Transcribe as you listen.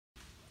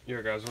Yo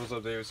guys, what's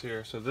up? Davis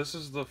here. So this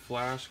is the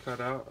flash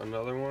cutout,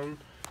 another one.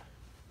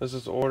 This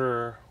is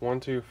order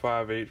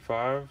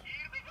 12585.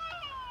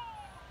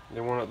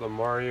 They wanted the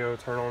Mario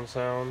turn-on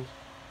sound.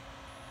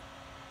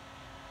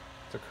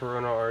 The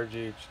Corona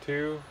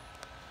RGH2.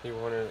 He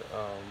wanted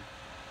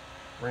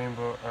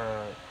rainbow,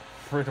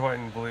 red, white,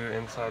 and blue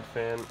inside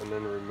fan, and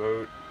then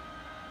remote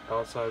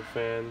outside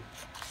fan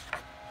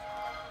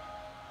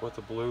with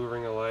a blue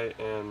ring of light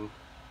and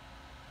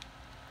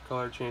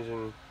color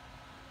changing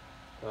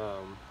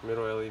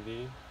middle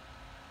LED.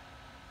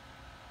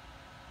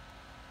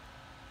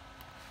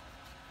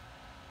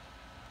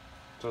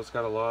 So it's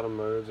got a lot of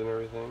modes and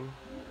everything.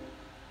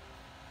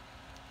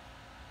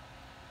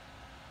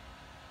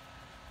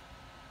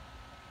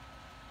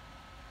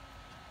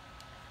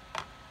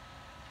 I'm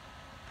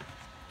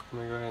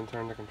gonna go ahead and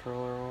turn the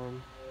controller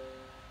on.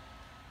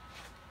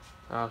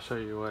 I'll show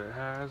you what it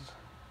has.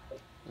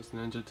 It's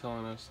Ninja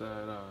telling us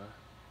that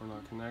we're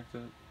not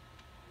connected.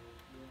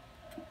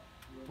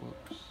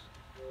 Whoops.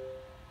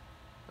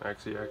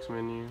 RGH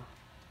menu.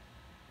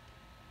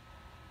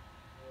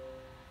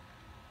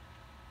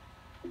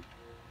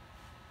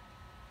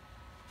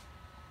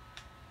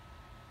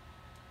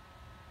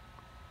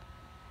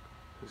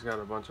 It's got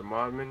a bunch of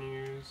mod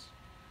menus,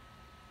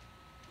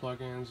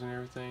 plugins and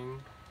everything.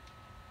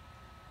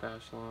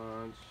 Dash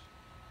launch.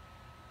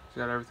 It's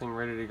got everything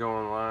ready to go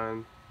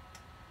online.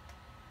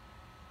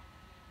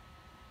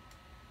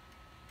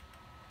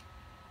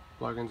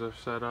 Plugins are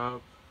set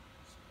up.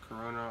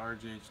 Corona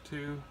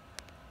RGH2.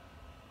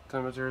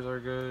 Temperatures are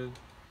good.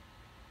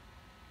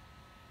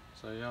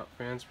 So yeah,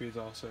 fan speed's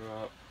also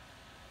up.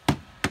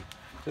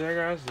 So yeah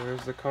guys,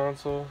 there's the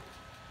console.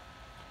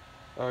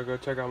 Go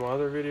check out my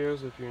other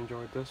videos if you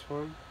enjoyed this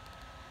one.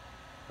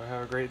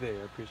 Have a great day.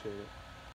 I appreciate it.